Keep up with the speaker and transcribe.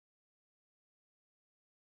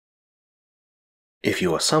If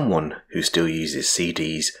you are someone who still uses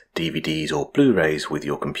CDs, DVDs or Blu-rays with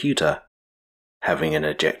your computer, having an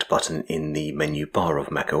eject button in the menu bar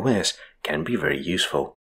of macOS can be very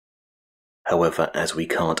useful. However, as we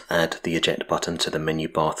can't add the eject button to the menu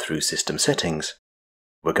bar through system settings,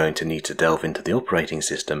 we're going to need to delve into the operating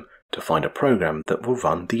system to find a program that will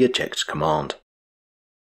run the eject command.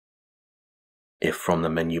 If from the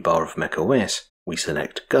menu bar of macOS we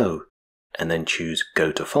select Go and then choose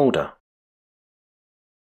Go to Folder,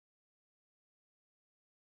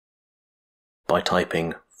 by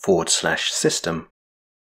typing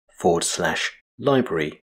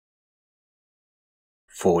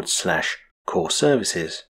 /system/library/core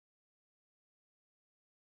services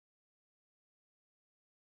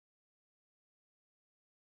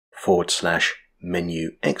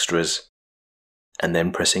 /menu extras and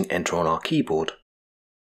then pressing enter on our keyboard,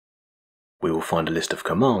 we will find a list of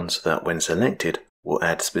commands that, when selected, will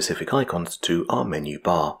add specific icons to our menu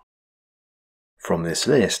bar. From this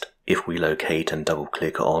list, if we locate and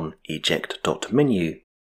double-click on eject.menu,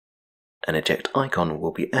 an eject icon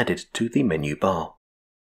will be added to the menu bar.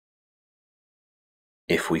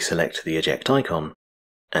 If we select the eject icon,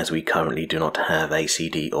 as we currently do not have a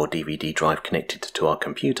CD or DVD drive connected to our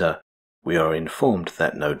computer, we are informed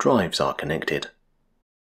that no drives are connected.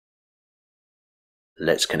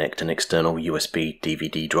 Let's connect an external USB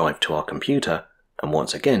DVD drive to our computer and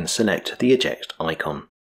once again select the eject icon.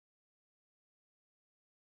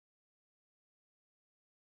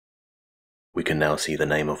 We can now see the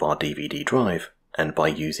name of our DVD drive, and by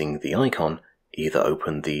using the icon, either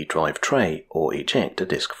open the drive tray or eject a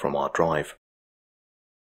disk from our drive.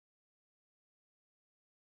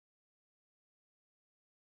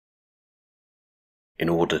 In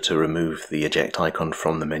order to remove the eject icon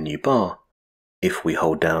from the menu bar, if we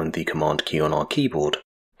hold down the command key on our keyboard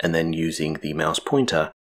and then using the mouse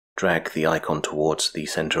pointer, drag the icon towards the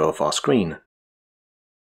center of our screen.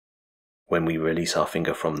 When we release our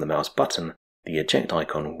finger from the mouse button, the eject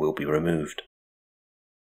icon will be removed.